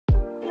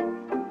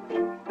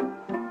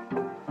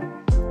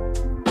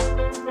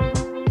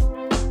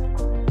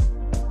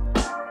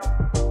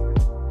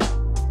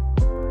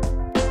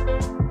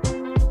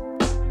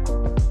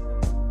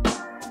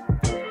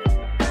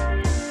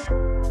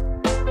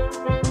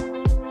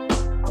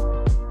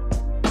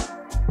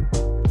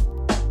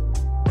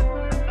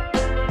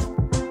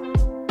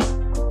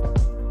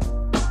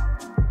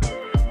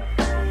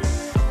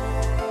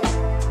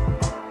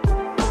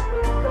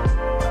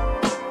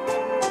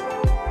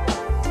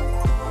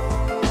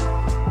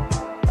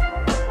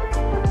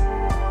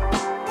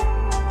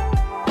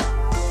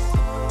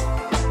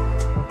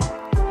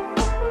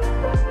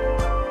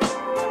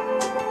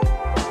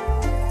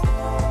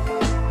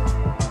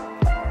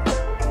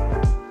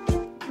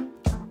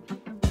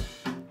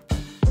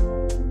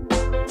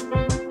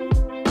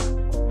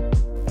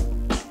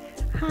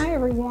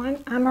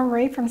everyone, I'm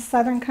Marie from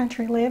Southern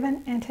Country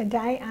Living, and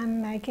today I'm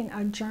making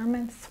a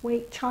German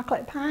sweet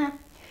chocolate pie.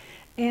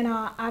 And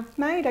I've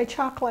made a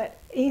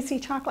easy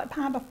chocolate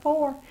pie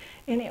before,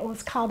 and it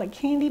was called a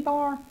candy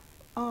bar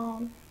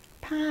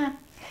pie.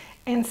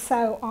 And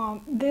so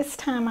this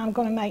time I'm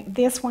going to make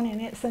this one, and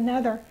it's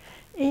another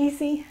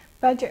easy,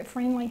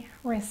 budget-friendly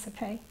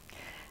recipe.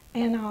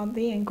 And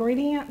the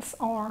ingredients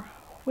are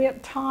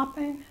whipped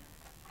topping,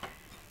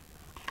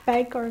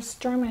 Baker's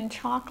German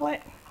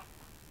chocolate,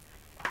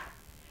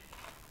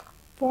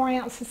 4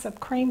 ounces of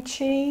cream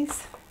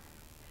cheese,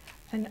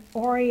 an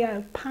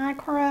Oreo pie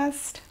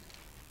crust,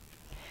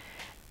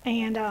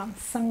 and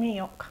some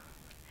milk.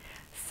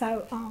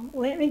 So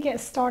let me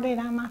get started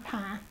on my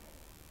pie.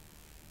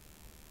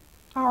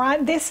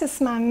 Alright, this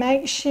is my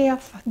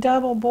makeshift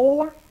double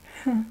boiler.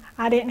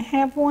 I didn't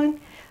have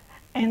one,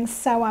 and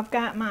so I've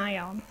got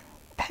my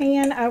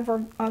pan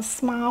over a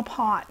small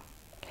pot.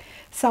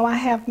 So I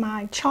have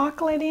my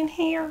chocolate in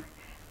here,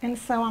 and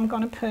so I'm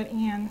going to put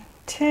in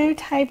 2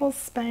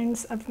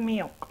 tablespoons of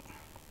milk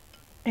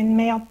and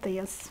melt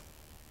this.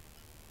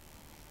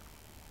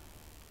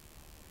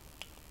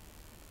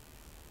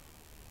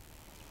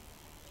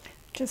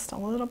 Just a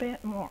little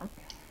bit more.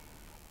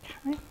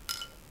 Okay.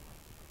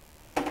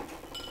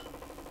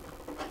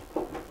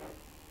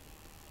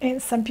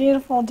 It's a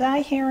beautiful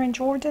day here in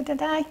Georgia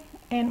today,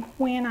 and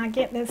when I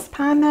get this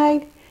pie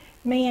made,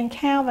 me and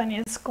Calvin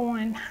is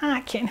going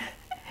hiking,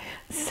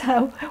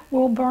 so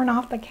we'll burn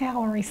off the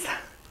calories.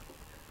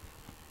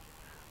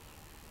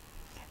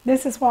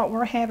 This is what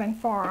we're having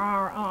for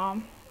our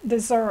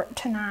dessert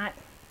tonight.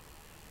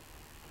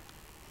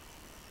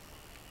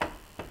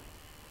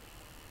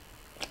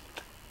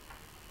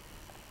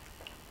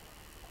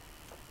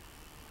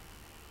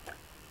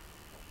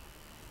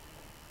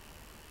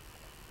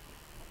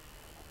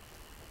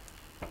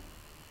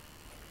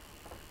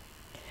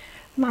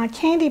 My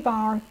candy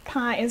bar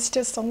pie is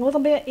just a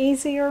little bit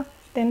easier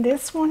than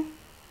this one,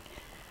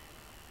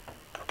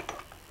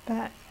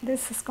 but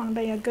this is going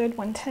to be a good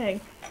one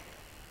too.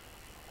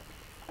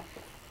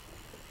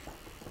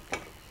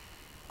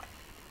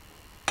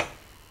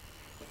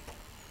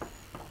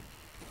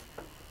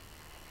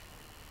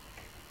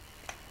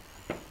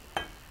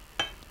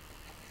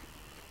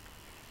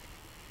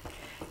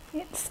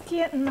 It's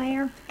getting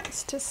there.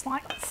 It's just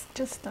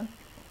a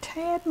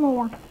tad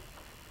more.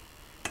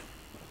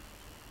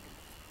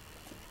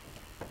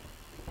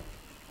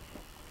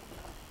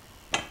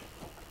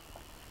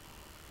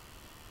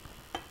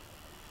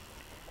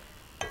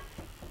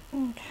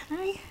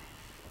 Okay,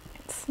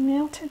 it's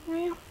melted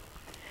now.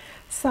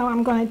 So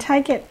I'm going to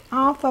take it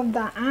off of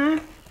the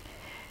eye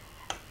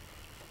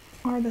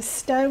or the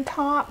stove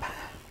top.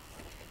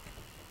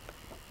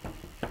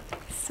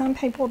 Some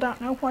people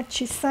don't know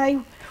what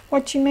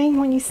you mean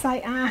when you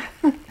say eye.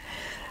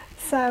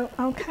 So,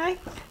 okay,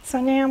 so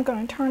now I'm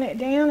going to turn it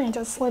down and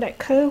just let it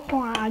cool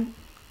while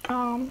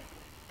I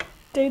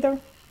do the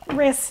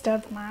rest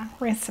of my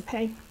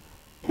recipe.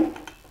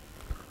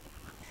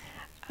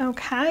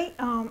 Okay,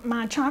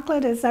 my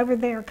chocolate is over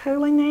there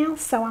cooling now,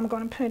 so I'm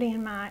going to put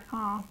in my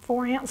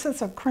 4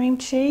 ounces of cream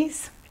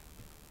cheese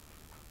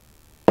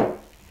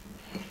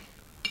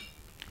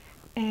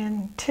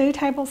and 2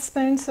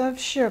 tablespoons of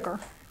sugar.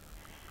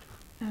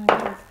 I'm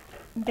going to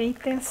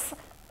beat this up.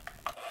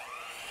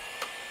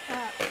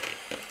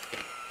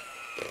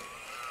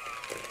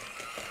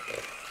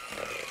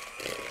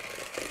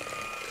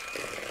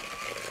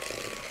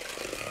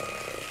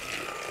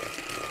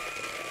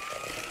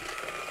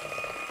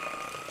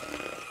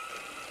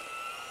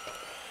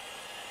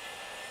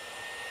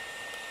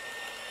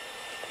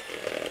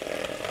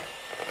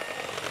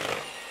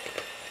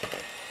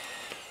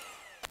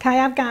 Okay,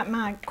 I've got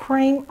my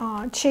cream,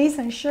 cheese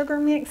and sugar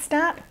mixed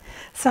up.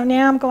 So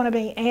now I'm going to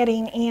be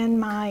adding in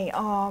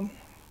my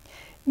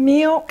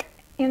milk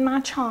and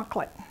my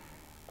chocolate.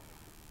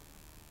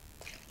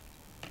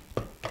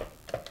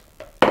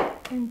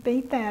 And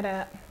beat that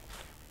up.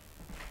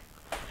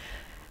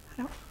 I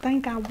don't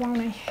think I want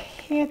to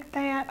hit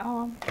that,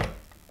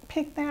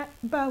 pick that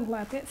bowl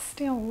up. It's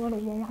still a little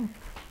warm.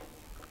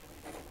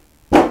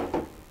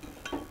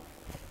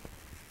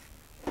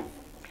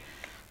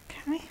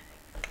 Okay.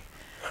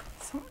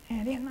 So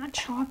add in my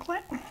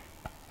chocolate. Okay.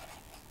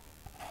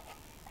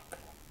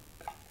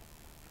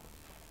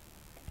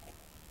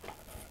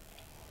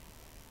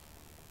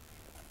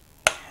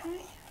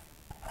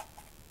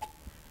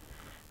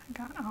 I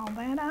got all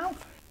that out.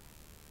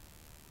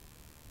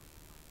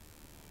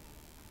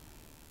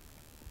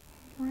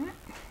 All right.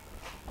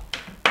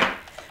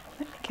 Let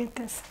me get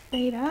this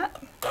beat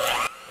up.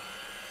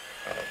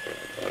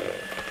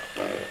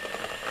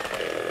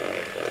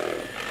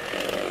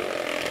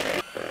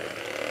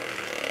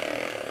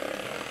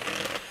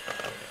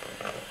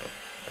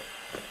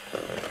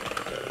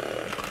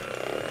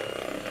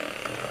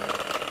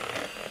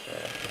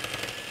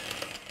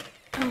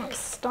 I'm going to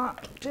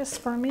stop just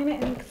for a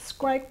minute and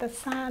scrape the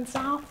sides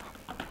off.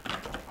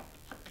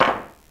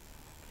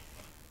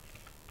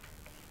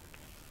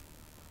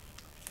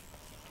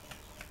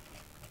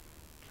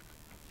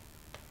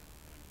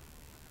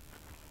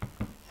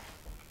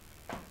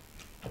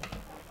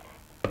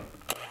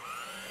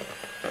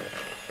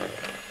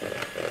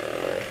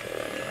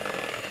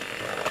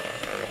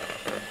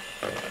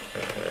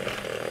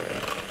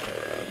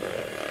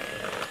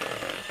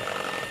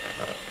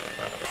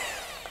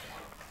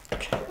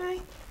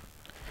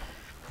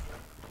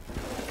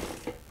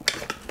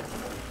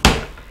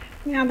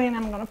 Now then,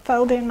 I'm going to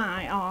fold in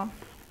my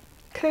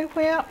Cool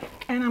Whip,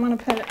 and I'm going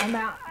to put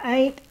about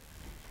 8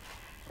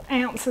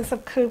 ounces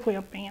of Cool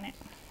Whip in it.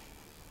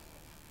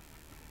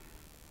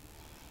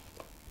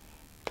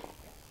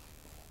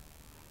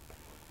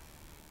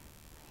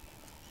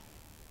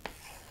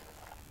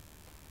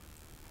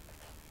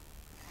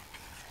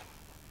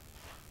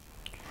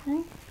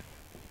 Okay.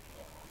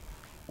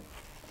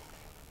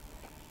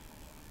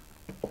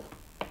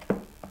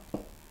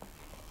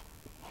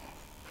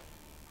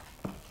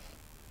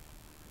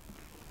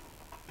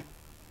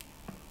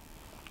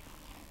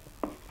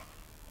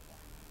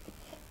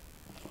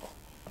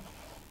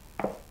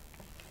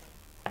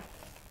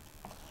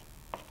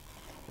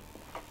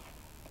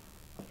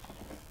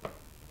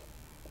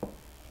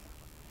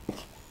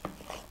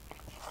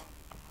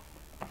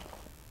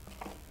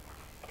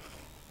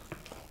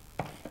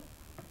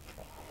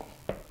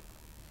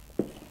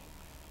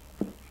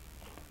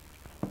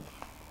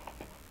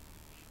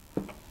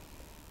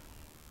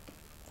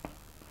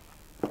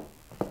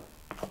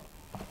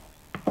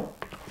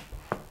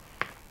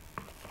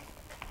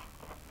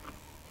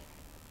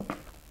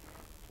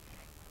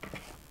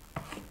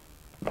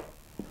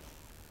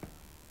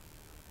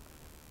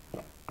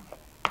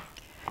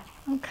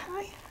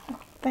 Okay, I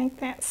think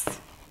that's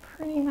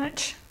pretty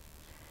much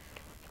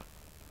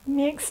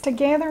mixed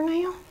together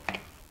now.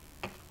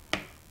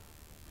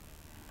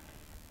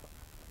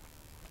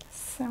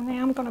 So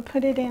now I'm going to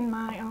put it in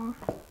my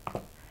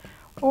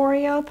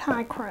Oreo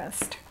pie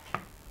crust.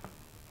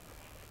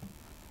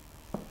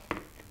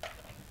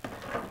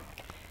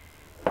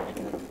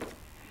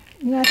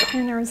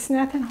 There's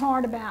nothing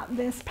hard about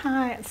this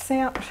pie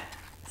except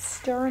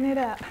stirring it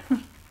up.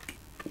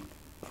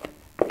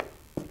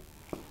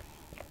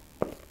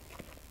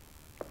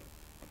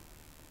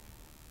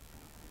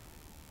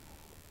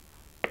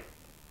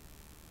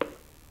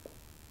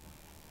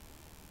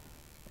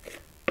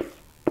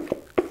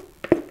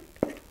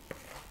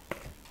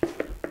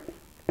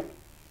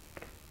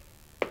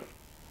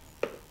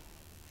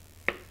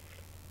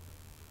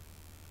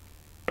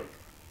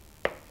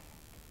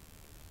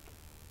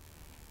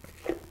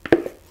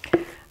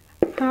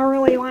 I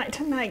really like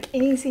to make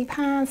easy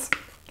pies.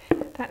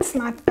 That's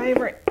my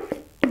favorite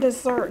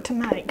dessert to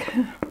make.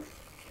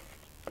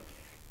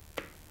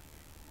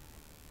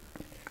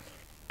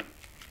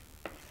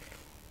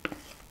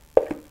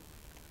 Okay,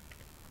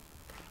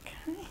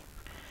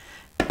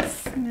 let's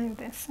smooth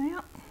this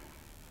out.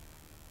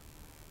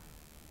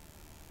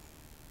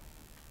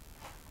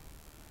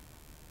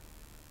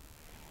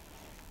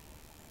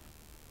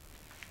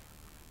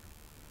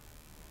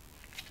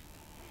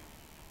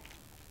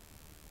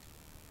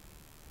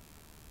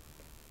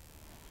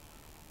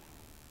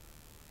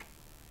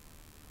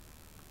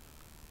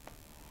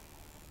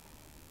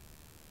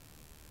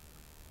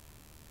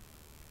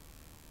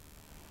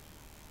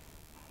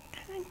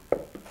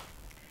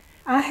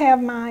 I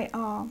have my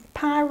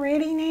pie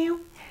ready now,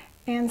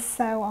 and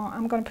so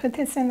I'm going to put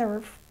this in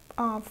the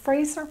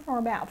freezer for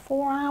about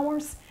 4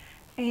 hours,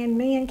 and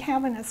me and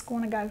Calvin is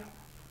going to go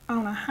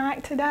on a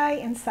hike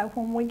today, and so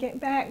when we get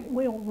back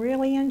we'll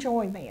really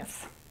enjoy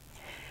this.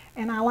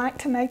 And I like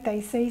to make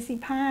these easy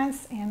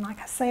pies, and like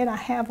I said, I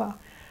have a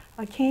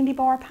candy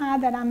bar pie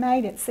that I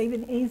made. It's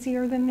even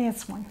easier than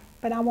this one,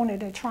 but I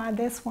wanted to try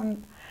this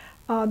one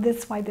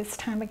this way this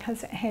time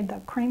because it had the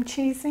cream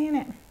cheese in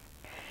it.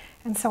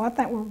 And so I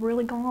think we're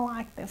really going to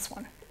like this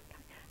one.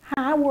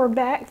 Hi, we're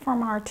back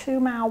from our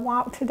 2-mile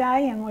walk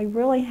today, and we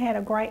really had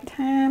a great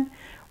time.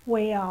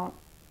 We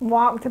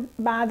walked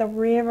by the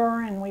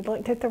river, and we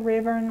looked at the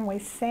river, and we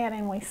sat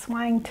and we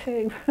swang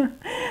too.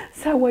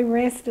 So we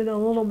rested a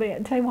little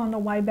bit too on the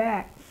way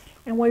back,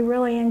 and we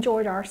really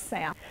enjoyed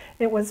ourselves.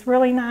 It was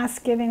really nice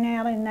getting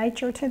out in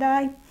nature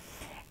today,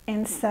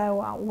 and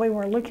so we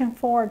were looking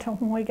forward to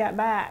when we got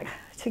back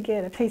to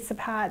get a piece of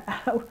pie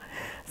though.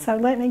 So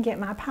let me get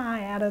my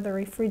pie out of the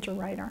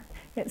refrigerator.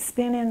 It's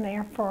been in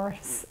there for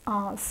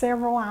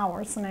several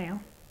hours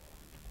now.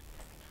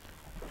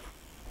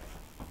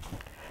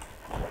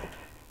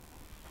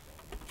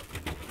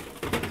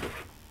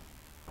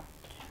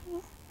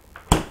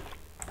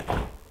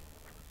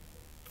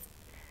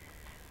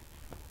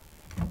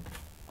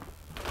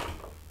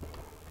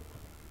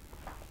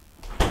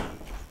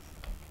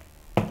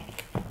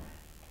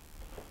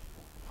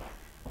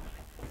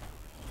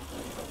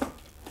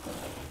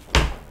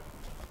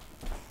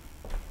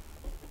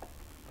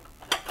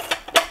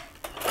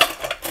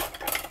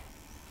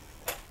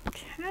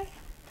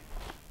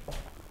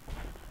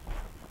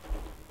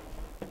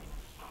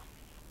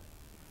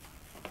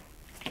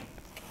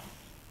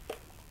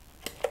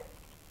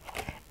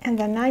 And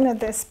the name of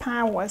this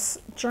pie was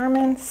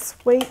German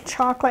sweet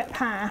chocolate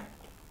pie.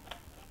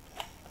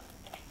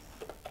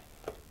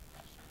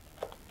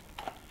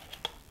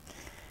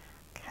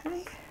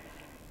 Okay.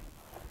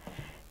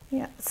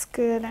 Yeah, it's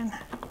good and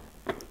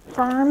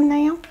firm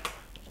now.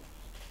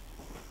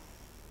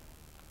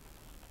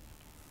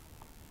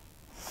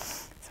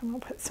 So I'm going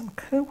to put some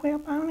Cool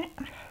Whip on it.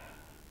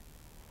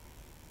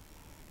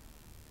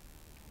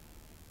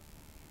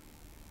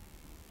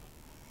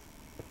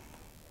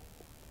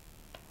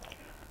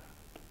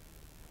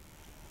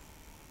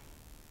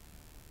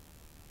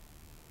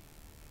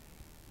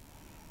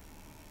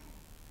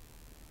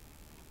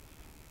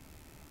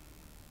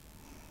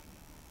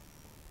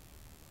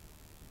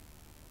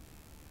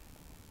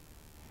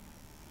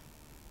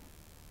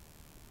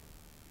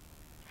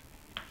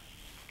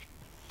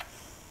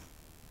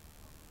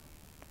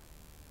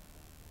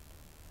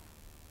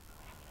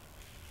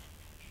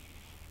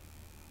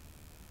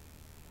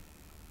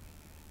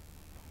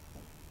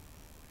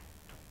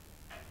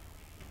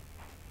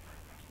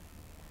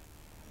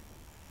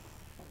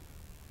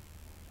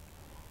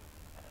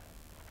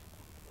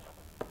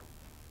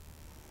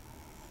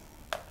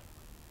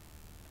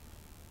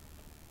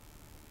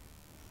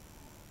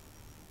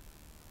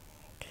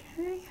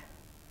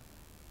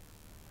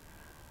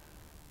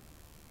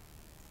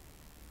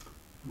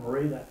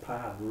 Marie, that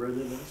pie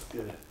really looks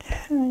good.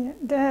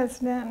 It does,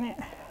 doesn't it?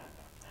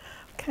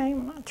 Okay,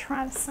 I'm going to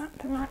try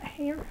something right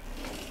here.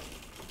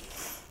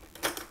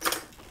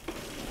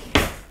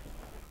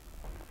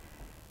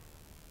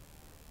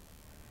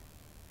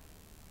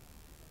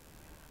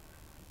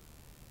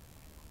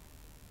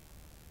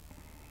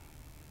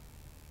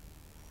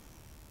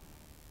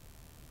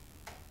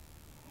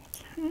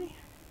 Okay.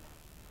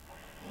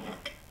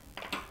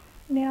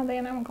 Now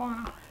then I'm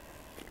going to,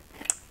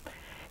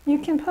 you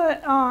can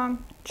put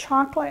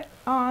chocolate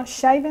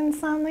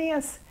shavings on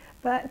this,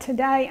 but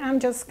today I'm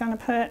just going to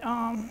put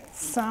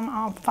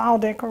some fall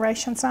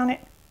decorations on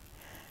it,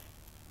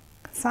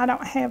 because I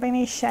don't have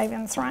any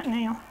shavings right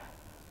now.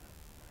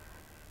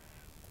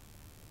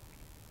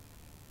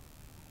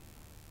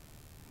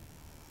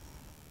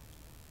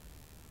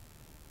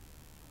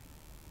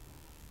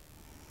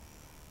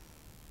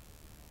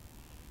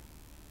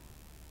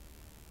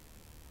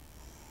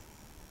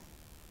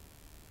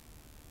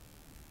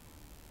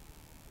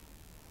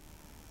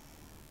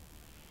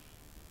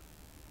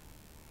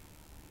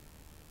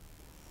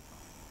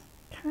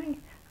 Okay,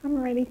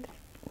 I'm ready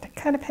to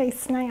cut a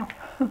piece now.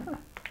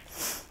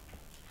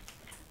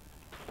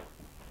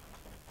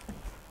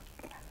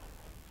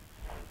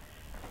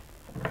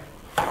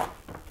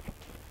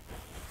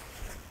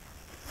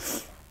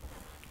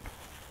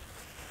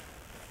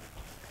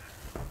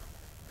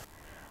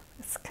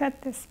 Let's cut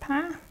this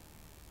pie.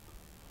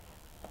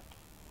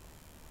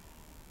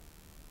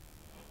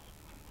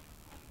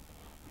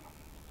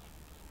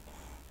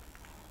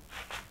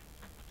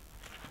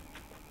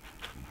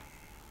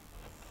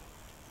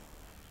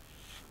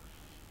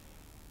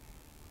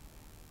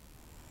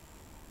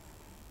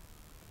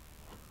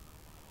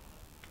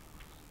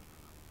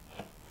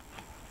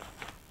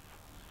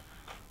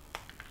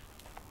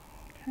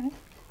 Okay.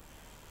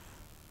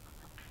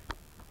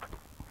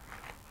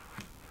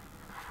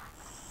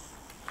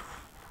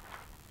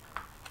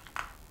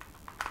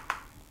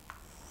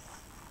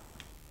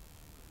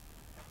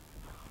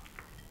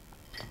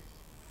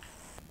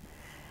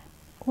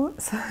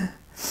 Whoops.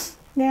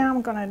 Now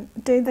I'm going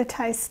to do the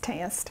taste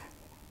test.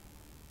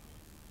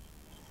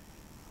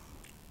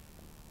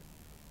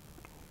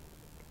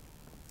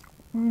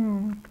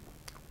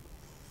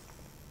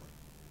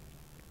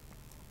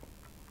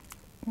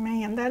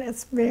 Man, that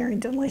is very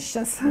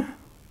delicious.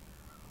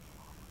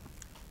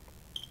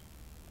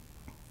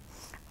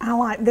 I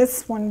like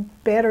this one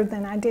better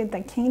than I did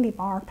the candy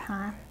bar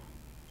pie.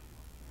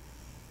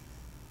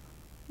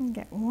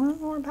 Get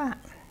one more bite.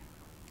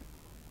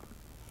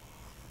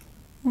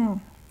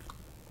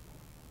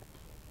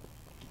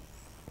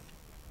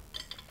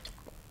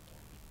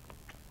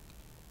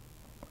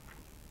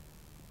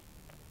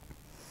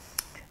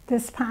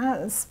 This pie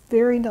is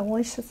very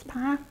delicious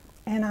pie,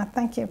 and I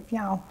think if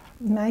y'all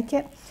make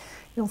it,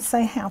 you'll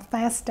see how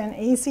fast and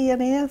easy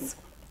it is,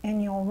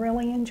 and you'll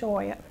really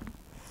enjoy it.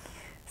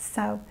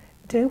 So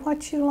do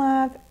what you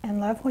love and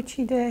love what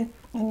you do,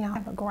 and y'all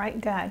have a great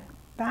day.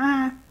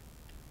 Bye.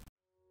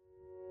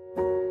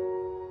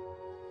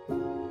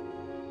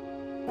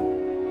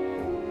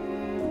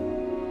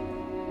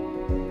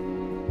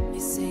 You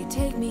say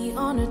take me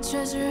on a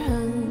treasure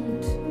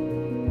hunt.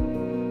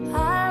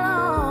 I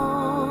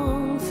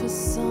long for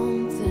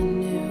something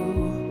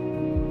new.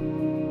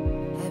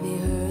 Have you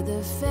heard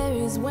the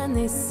fairies when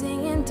they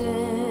sing and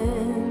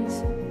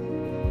dance?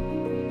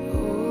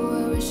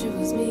 Oh, I wish it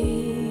was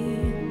me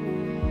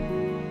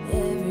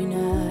every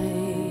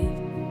night.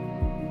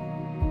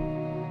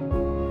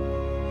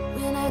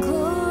 When I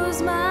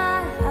close my